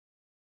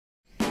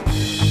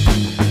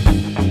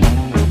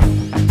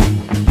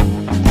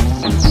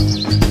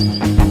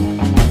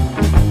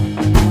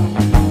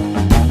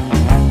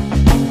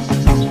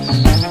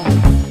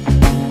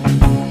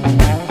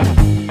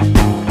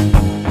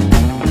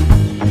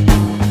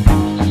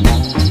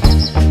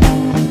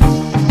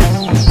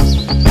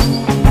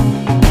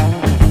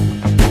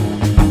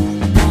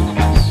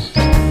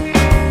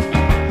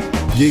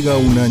Llega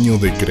un año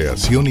de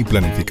creación y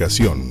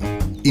planificación,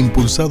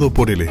 impulsado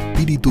por el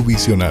espíritu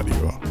visionario.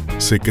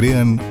 Se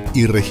crean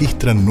y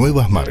registran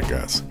nuevas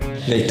marcas.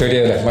 La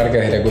historia de las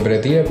marcas de la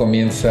cooperativa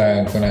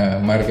comienza con la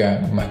marca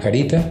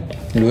Mascarita,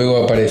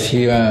 luego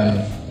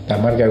aparecían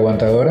las marcas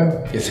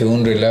aguantadoras, que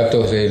según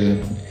relatos del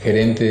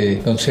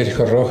gerente don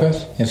Sergio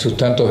Rojas, en sus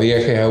tantos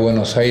viajes a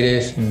Buenos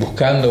Aires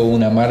buscando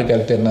una marca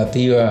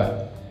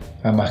alternativa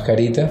a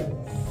Mascarita,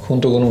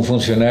 junto con un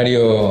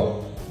funcionario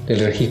del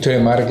registro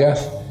de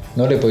marcas,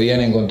 no le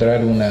podían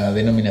encontrar una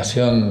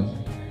denominación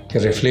que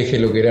refleje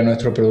lo que era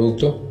nuestro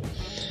producto,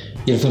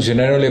 y el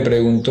funcionario le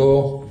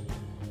preguntó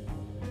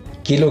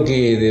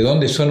de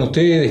dónde son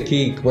ustedes,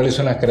 cuáles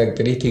son las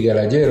características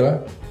de la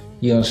yerba,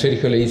 y don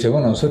Sergio le dice,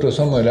 bueno, nosotros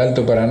somos del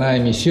Alto Paraná de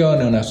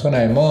Misiones, una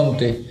zona de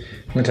monte,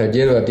 nuestra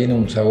yerba tiene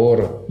un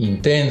sabor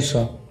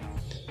intenso,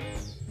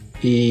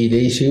 y le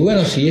dice,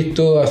 bueno, si es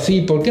todo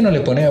así, ¿por qué no le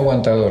pones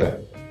aguantadora?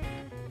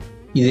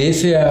 Y de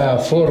esa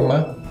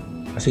forma,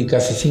 así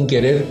casi sin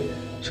querer,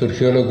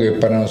 surgió lo que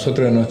para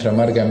nosotros es nuestra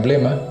marca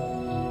emblema,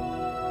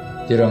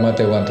 Yerba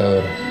Mate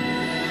aguantadora.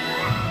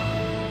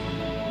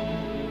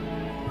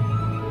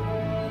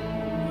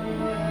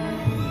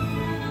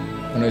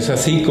 Bueno, es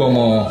así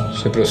como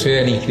se procede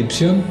a la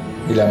inscripción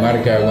de la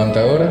marca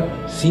aguantadora,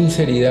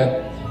 sinceridad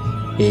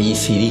e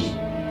ECD.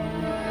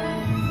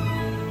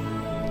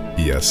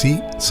 Y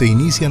así se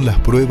inician las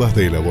pruebas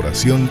de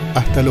elaboración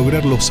hasta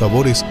lograr los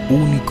sabores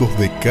únicos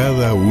de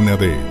cada una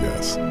de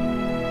ellas.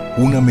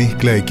 Una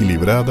mezcla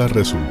equilibrada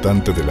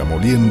resultante de la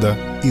molienda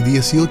y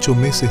 18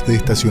 meses de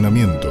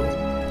estacionamiento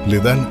le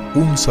dan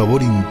un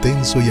sabor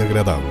intenso y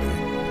agradable.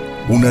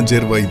 Una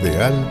yerba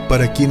ideal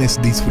para quienes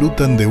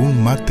disfrutan de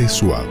un mate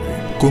suave,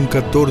 con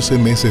 14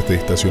 meses de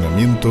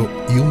estacionamiento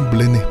y un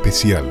blend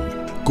especial,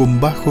 con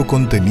bajo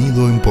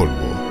contenido en polvo.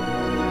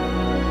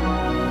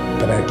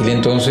 Para aquel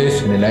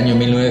entonces, en el año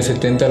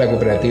 1970, la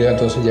cooperativa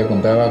entonces ya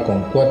contaba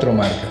con 4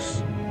 marcas,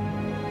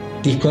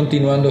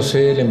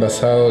 discontinuándose el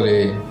envasado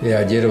de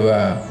la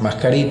yerba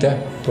Mascarita,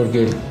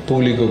 porque el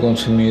público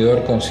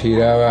consumidor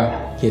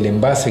consideraba que el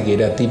envase, que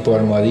era tipo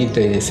almohadita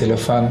y de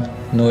celofán,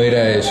 no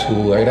era de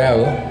su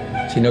agrado,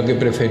 sino que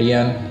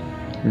preferían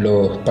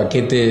los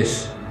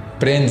paquetes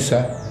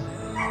prensa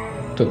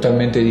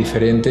totalmente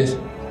diferentes,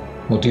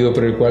 motivo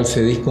por el cual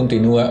se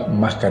discontinúa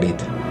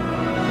Mascarita.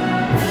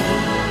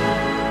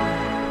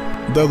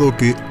 Dado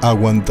que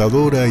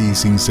aguantadora y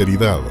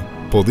sinceridad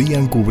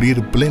podían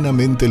cubrir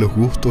plenamente los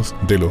gustos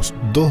de los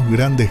dos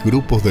grandes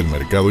grupos del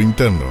mercado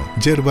interno,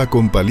 yerba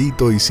con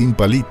palito y sin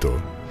palito,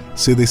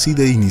 se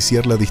decide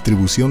iniciar la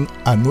distribución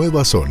a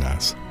nuevas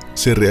zonas.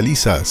 Se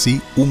realiza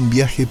así un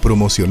viaje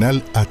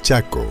promocional a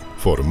Chaco,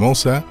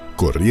 Formosa,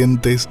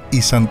 Corrientes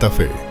y Santa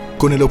Fe,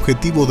 con el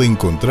objetivo de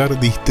encontrar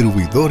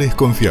distribuidores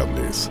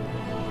confiables.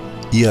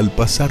 Y al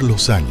pasar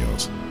los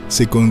años,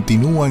 se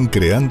continúan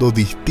creando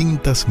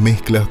distintas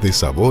mezclas de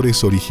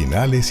sabores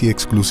originales y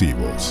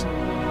exclusivos.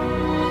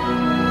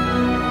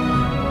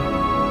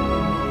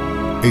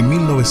 En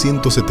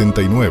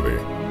 1979,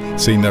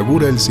 se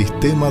inaugura el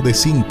sistema de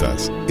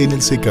cintas en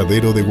el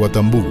secadero de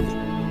Guatambú,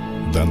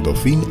 dando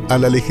fin a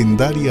la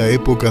legendaria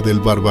época del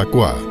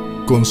barbacoa,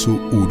 con su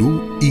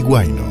urú y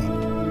guayno.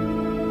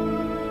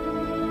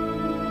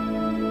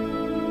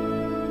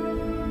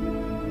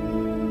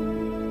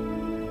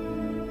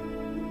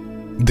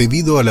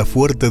 Debido a la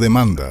fuerte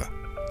demanda,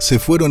 se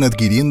fueron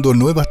adquiriendo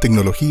nuevas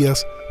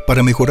tecnologías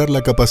para mejorar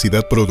la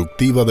capacidad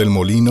productiva del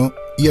molino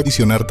y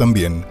adicionar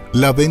también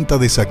la venta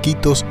de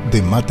saquitos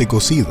de mate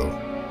cocido.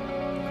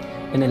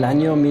 En el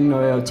año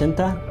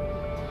 1980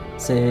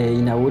 se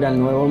inaugura el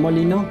nuevo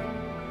molino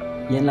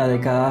y en las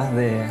décadas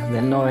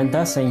del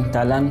 90 se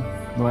instalan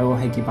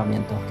nuevos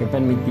equipamientos que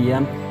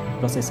permitían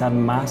procesar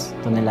más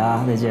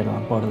toneladas de yerba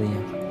por día.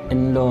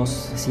 En los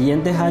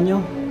siguientes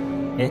años,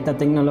 esta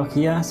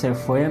tecnología se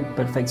fue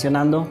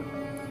perfeccionando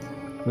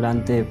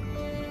durante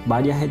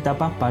varias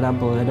etapas para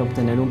poder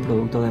obtener un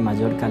producto de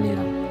mayor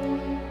calidad.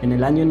 En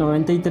el año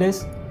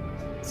 93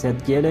 se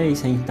adquiere y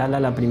se instala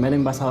la primera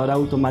envasadora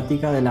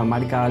automática de la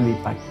marca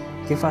Albipac,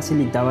 que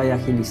facilitaba y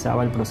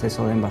agilizaba el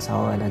proceso de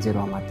envasado de la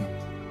yerba mate.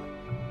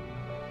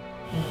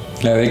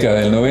 En la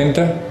década del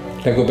 90,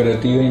 la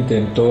cooperativa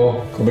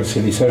intentó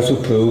comercializar sus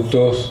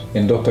productos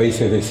en 2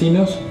 países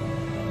vecinos.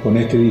 Con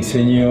este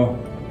diseño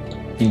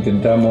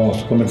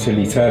intentamos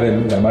comercializar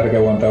la marca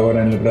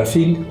aguantadora en el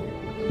Brasil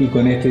y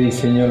con este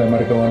diseño la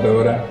marca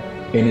aguantadora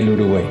en el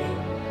Uruguay.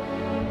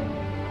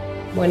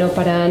 Bueno,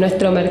 para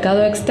nuestro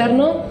mercado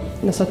externo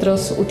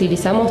nosotros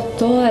utilizamos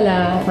toda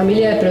la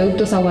familia de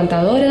productos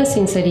aguantadoras,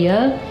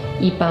 sinceridad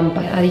y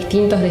pampa a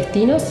distintos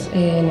destinos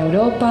en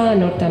Europa,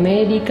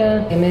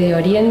 Norteamérica, en Medio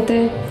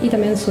Oriente y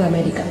también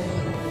Sudamérica.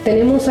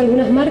 Tenemos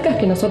algunas marcas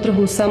que nosotros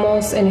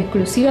usamos en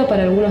exclusiva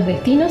para algunos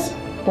destinos,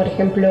 por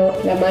ejemplo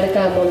la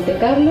marca Monte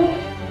Carlo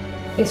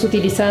es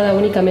utilizada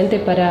únicamente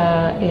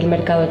para el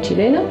mercado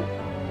chileno.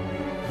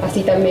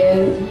 Así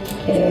también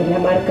la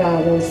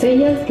marca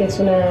Doncellas, que es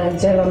una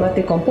yerba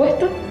mate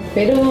compuesta,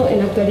 pero en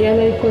la actualidad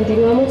la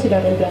discontinuamos y la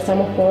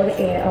reemplazamos por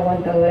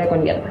aguantadora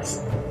con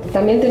hierbas.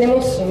 También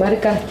tenemos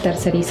marcas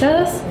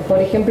tercerizadas, por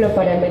ejemplo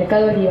para el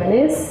mercado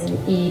libanés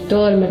y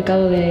todo el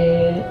mercado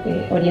de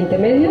Oriente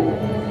Medio.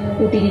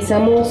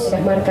 Utilizamos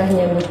las marcas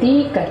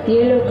Ñamití,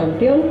 Castielo,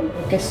 Campeón,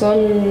 que son,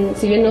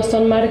 si bien no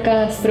son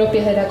marcas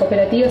propias de la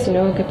cooperativa,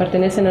 sino que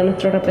pertenecen a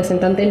nuestro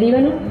representante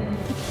líbano.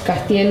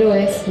 Castielo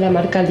es la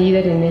marca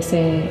líder en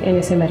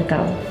ese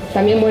mercado.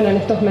 También, bueno, en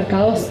estos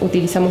mercados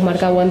utilizamos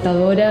marca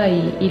aguantadora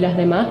y las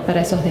demás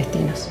para esos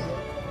destinos.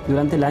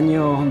 Durante el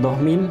año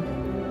 2000,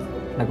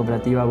 la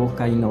cooperativa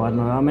busca innovar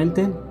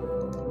nuevamente,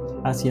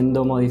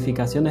 haciendo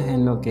modificaciones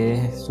en lo que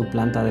es su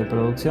planta de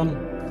producción,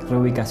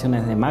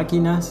 reubicaciones de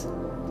máquinas,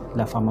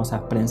 las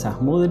famosas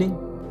prensas Mudri,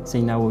 se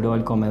inauguró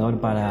el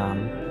comedor para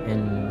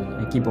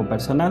el equipo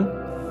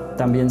personal,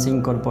 también se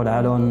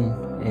incorporaron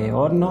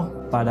hornos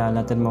para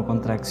la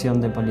termocontracción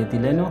de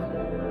polietileno,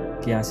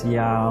 que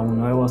hacía un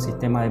nuevo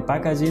sistema de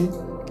packaging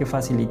que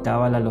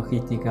facilitaba la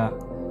logística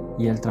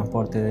y el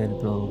transporte del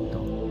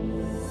producto.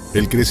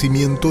 El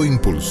crecimiento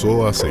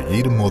impulsó a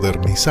seguir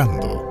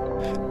modernizando.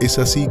 Es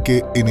así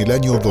que en el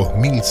año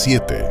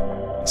 2007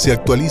 se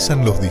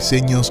actualizan los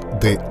diseños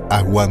de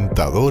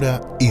aguantadora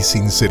y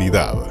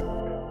sinceridad.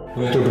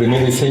 Nuestro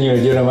primer diseño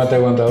de Yerba Mate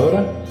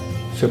aguantadora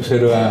se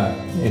observa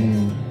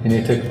en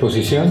esta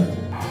exposición.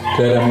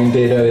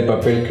 Claramente era de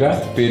papel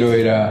craft, pero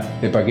era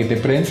de paquete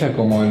prensa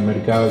como el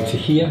mercado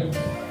exigía.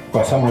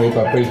 Pasamos de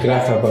papel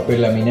craft a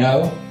papel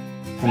laminado.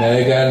 En la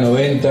década del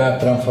 90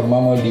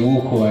 transformamos el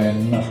dibujo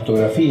en una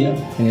fotografía.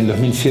 En el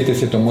 2007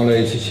 se tomó la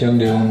decisión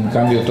de un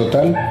cambio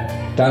total,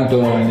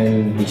 tanto en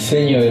el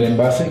diseño del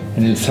envase,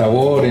 en el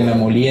sabor, en la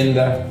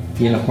molienda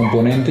y en los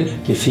componentes,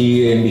 que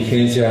sigue en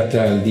vigencia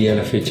hasta el día de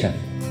la fecha.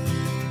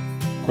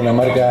 Con la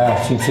marca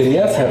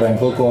Sinceridad se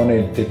arrancó con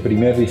el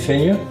primer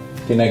diseño,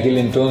 que en aquel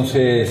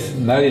entonces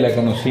nadie la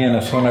conocía en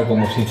la zona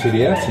como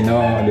Sinceridad,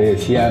 sino le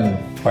decían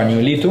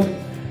pañuelito,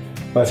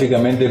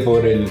 básicamente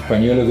por el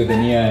pañuelo que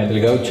tenía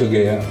el gaucho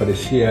que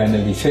aparecía en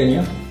el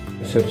diseño.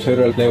 Se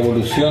observa la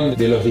evolución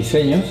de los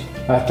diseños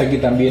hasta que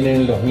también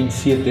en el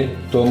 2007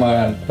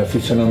 toma la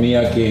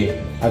fisonomía que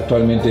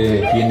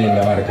actualmente tiene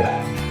la marca.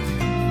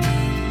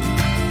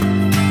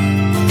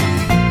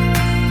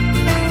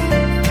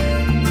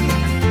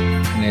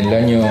 En el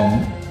año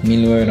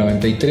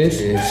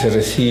 1993 se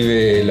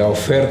recibe la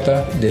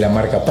oferta de la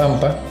marca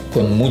Pampa.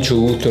 Con mucho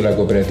gusto la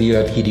cooperativa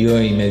adquirió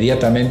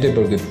inmediatamente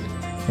porque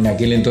en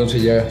aquel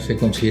entonces ya se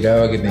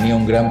consideraba que tenía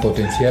un gran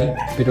potencial,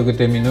 pero que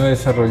terminó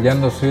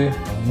desarrollándose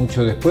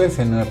mucho después,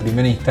 en una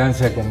primera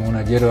instancia como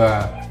una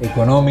hierba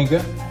económica,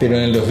 pero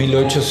en el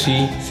 2008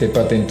 sí se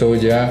patentó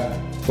ya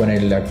con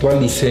el actual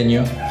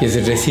diseño, que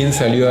recién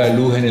salió a la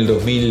luz en el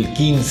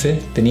 2015.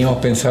 Teníamos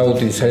pensado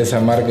utilizar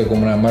esa marca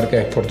como una marca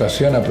de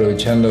exportación,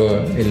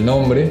 aprovechando el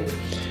nombre,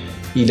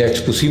 y la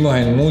expusimos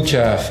en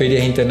muchas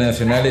ferias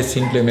internacionales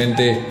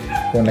simplemente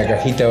con la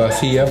cajita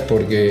vacía,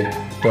 porque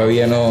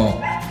todavía no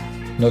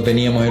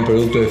teníamos el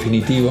producto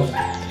definitivo,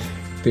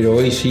 pero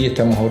hoy sí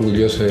estamos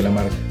orgullosos de la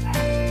marca.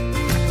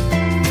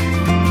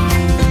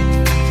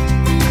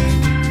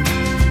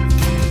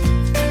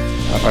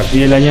 A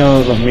partir del año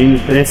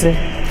 2013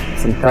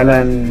 se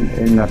instala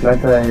en la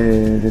planta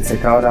de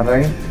secado La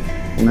Rague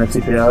una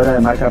chipeadora de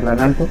marca Plan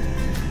Alto,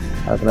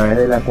 a través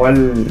de la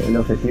cual el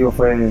objetivo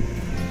fue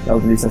la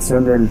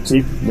utilización del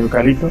chip de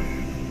eucalipto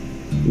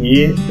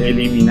y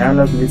eliminar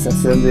la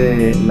utilización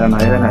de la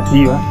madera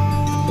nativa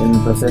en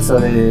el proceso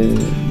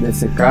de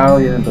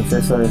secado y en el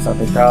proceso de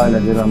sapecado de la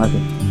yerba mate.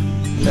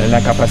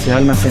 La capacidad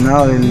de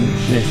almacenado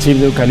del chip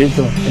de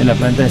eucalipto en la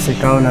planta de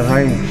secado de La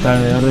Rague está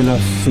alrededor de los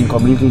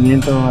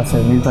 5.500 a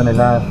 6.000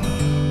 toneladas.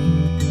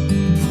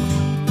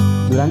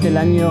 Durante el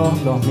año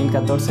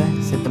 2014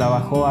 se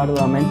trabajó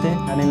arduamente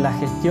en la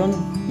gestión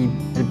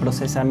y el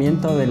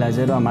procesamiento de la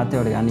yerba mate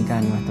orgánica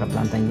en nuestra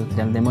planta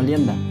industrial de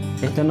molienda.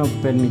 Esto nos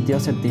permitió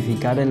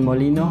certificar el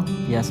molino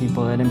y así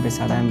poder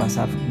empezar a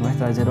envasar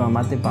nuestra yerba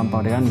mate Pampa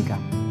orgánica.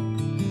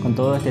 Con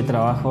todo este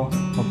trabajo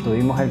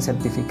obtuvimos el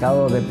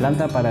certificado de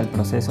planta para el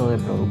proceso de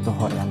productos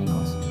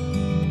orgánicos.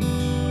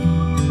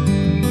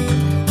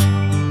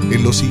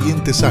 En los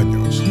siguientes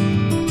años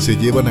se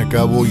llevan a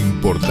cabo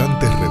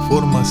importantes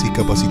reformas y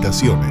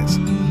capacitaciones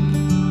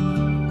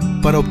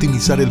para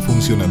optimizar el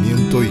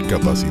funcionamiento y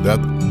capacidad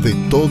de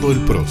todo el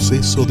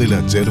proceso de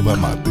la yerba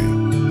mate.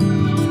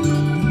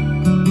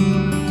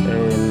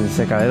 El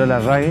secadero La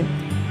Rague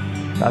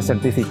ha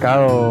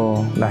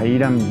certificado las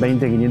IRAM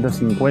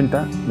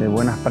 20550 de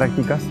buenas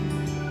prácticas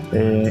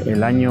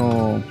el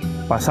año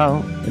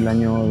pasado, el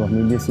año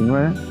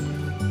 2019,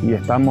 y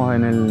estamos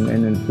en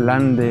el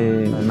plan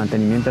de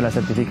mantenimiento de la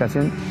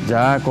certificación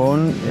ya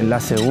con la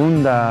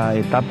segunda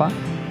etapa,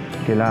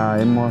 que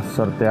la hemos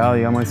sorteado,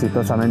 digamos,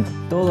 exitosamente.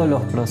 Todos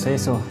los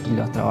procesos y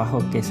los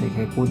trabajos que se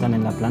ejecutan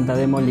en la planta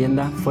de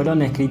molienda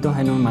fueron escritos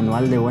en un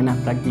manual de buenas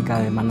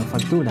prácticas de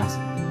manufacturas,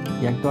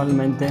 y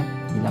actualmente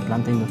la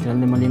planta industrial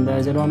de molienda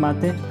de yerba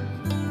mate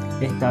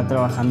está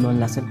trabajando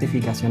en las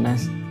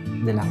certificaciones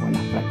de las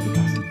buenas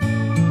prácticas.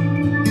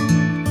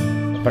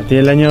 A partir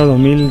del año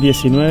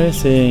 2019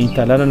 se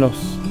instalaron los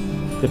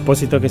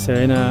depósitos que se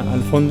ven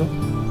al fondo,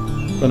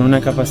 con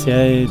una capacidad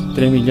de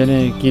 3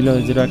 millones de kilos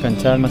de yerba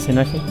canchada de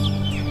almacenaje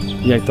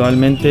y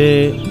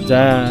actualmente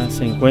ya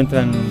se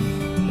encuentran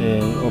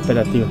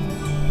operativos.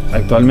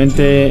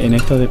 Actualmente en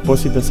estos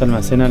depósitos se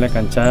almacena la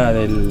canchada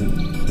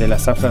de la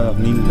zafra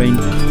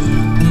 2020.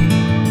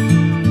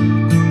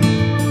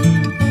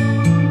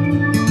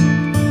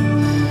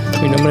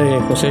 Mi nombre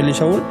es José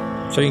Elisaúl,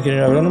 soy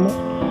ingeniero agrónomo,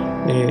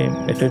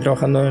 estoy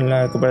trabajando en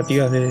la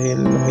cooperativa desde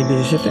el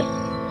 2017.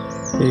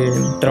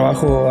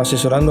 Trabajo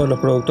asesorando a los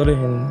productores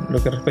en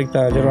lo que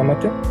respecta a yerba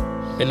mate.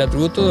 El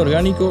atributo de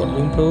orgánico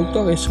de un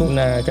producto es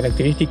una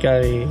característica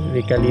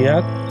de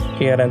calidad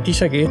que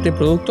garantiza que este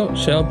producto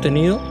sea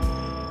obtenido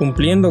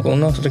cumpliendo con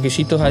unos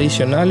requisitos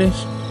adicionales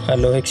a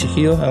los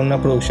exigidos a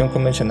una producción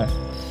convencional.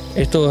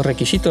 Estos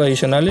requisitos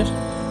adicionales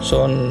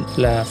son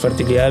la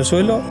fertilidad del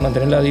suelo,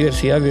 mantener la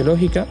diversidad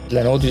biológica,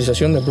 la no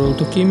utilización de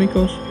productos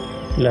químicos,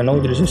 la no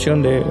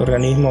utilización de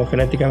organismos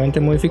genéticamente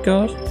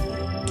modificados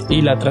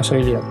y la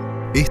trazabilidad.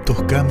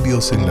 Estos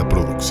cambios en la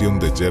producción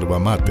de yerba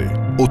mate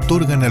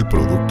otorgan al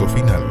producto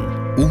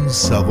final un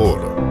sabor,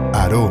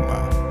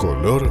 aroma,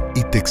 color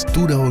y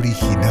textura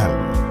original,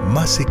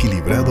 más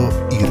equilibrado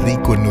y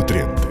rico en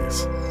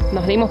nutrientes.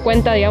 Nos dimos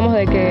cuenta, digamos,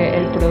 de que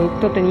el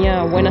producto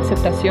tenía buena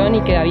aceptación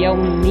y que había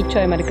un nicho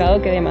de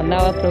mercado que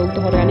demandaba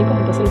productos orgánicos,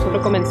 entonces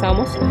nosotros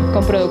comenzamos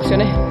con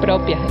producciones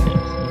propias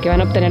que van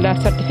a obtener la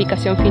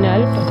certificación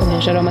final como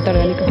yerba mate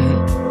orgánica.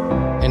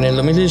 En el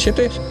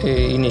 2017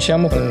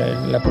 iniciamos con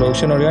la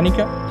producción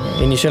orgánica.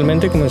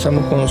 Inicialmente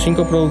comenzamos con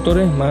 5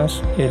 productores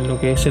más lo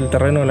que es el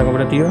terreno de la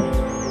cooperativa.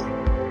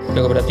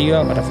 La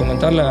cooperativa, para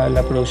fomentar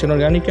la producción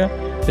orgánica,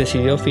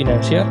 decidió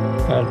financiar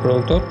al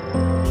productor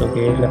lo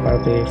que es la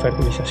parte de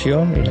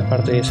fertilización y la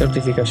parte de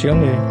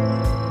certificación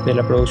de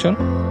la producción.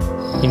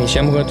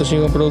 Iniciamos con estos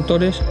 5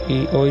 productores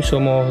y hoy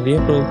somos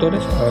 10 productores,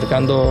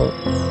 abarcando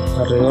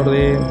alrededor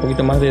de un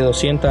poquito más de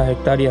 200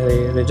 hectáreas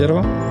de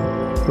yerba,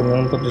 con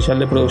un potencial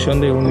de producción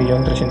de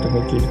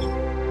 1.300.000 kilos.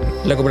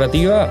 La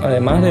cooperativa,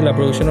 además de la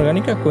producción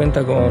orgánica,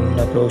 cuenta con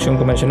la producción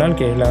convencional,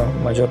 que es la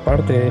mayor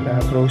parte de la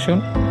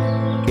producción,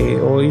 que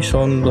hoy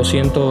son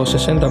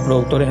 260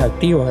 productores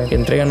activos que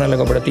entregan a la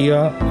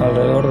cooperativa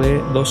alrededor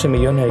de 12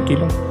 millones de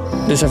kilos.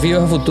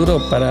 Desafíos a futuro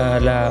para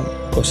la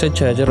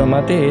cosecha de yerba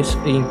mate es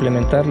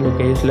implementar lo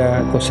que es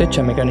la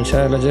cosecha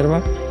mecanizada de la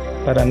yerba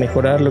para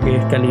mejorar lo que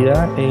es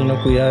calidad e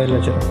inocuidad de la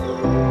yerba.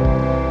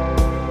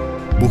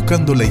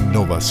 Buscando la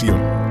innovación,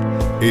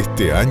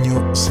 este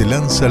año se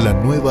lanza la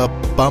nueva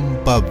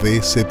Pampa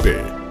BCP,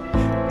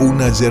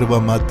 una yerba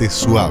mate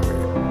suave,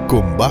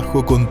 con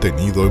bajo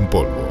contenido en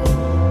polvo.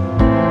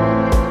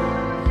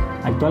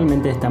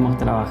 Actualmente estamos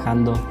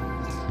trabajando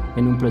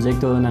en un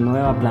proyecto de una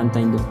nueva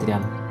planta industrial.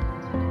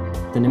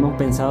 Tenemos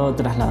pensado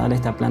trasladar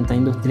esta planta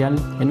industrial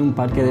en un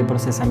parque de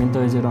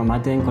procesamiento de yerba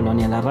mate en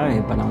Colonia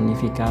Larrague para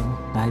unificar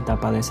las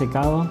etapas de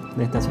secado,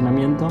 de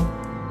estacionamiento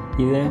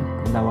y de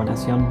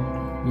elaboración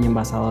y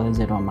envasado de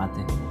yerba mate.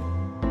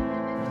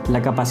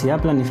 La capacidad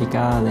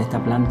planificada de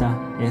esta planta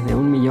es de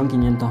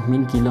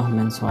 1.500.000 kilos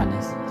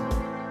mensuales.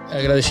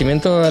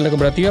 Agradecimiento a la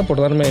cooperativa por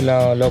darme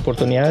la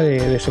oportunidad de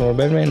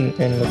desenvolverme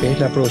en lo que es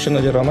la producción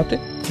de yerba mate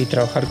y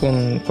trabajar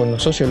con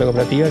los socios de la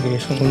cooperativa, que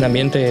es un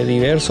ambiente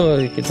diverso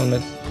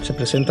donde se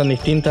presentan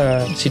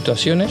distintas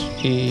situaciones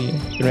y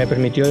que me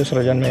permitió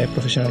desarrollarme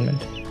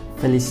profesionalmente.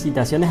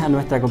 Felicitaciones a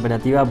nuestra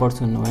cooperativa por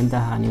sus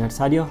 90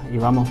 aniversarios y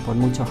vamos por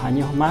muchos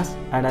años más,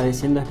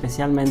 agradeciendo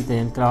especialmente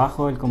el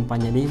trabajo, el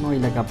compañerismo y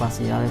la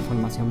capacidad de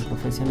formación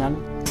profesional.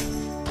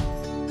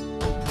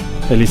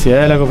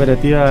 Felicidades a la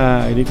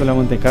cooperativa agrícola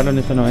Monte Carlo en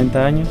estos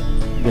 90 años,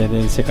 desde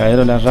el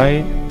secadero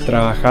Larrague,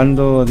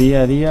 trabajando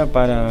día a día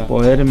para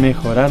poder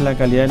mejorar la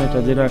calidad de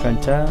nuestra yerba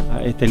canchada.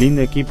 Este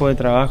lindo equipo de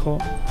trabajo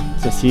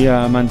se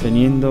siga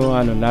manteniendo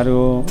a lo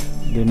largo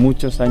de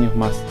muchos años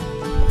más.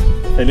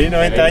 ¡Feliz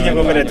 90 años,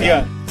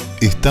 cooperativa!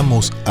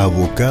 Estamos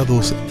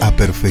abocados a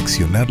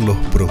perfeccionar los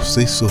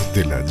procesos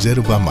de la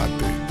yerba mate,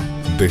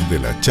 desde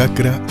la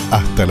chacra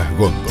hasta las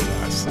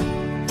góndolas,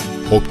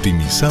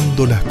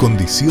 optimizando las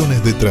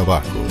condiciones de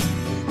trabajo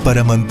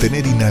para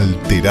mantener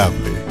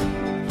inalterable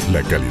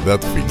la calidad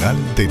final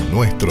de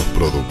nuestros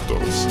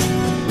productos.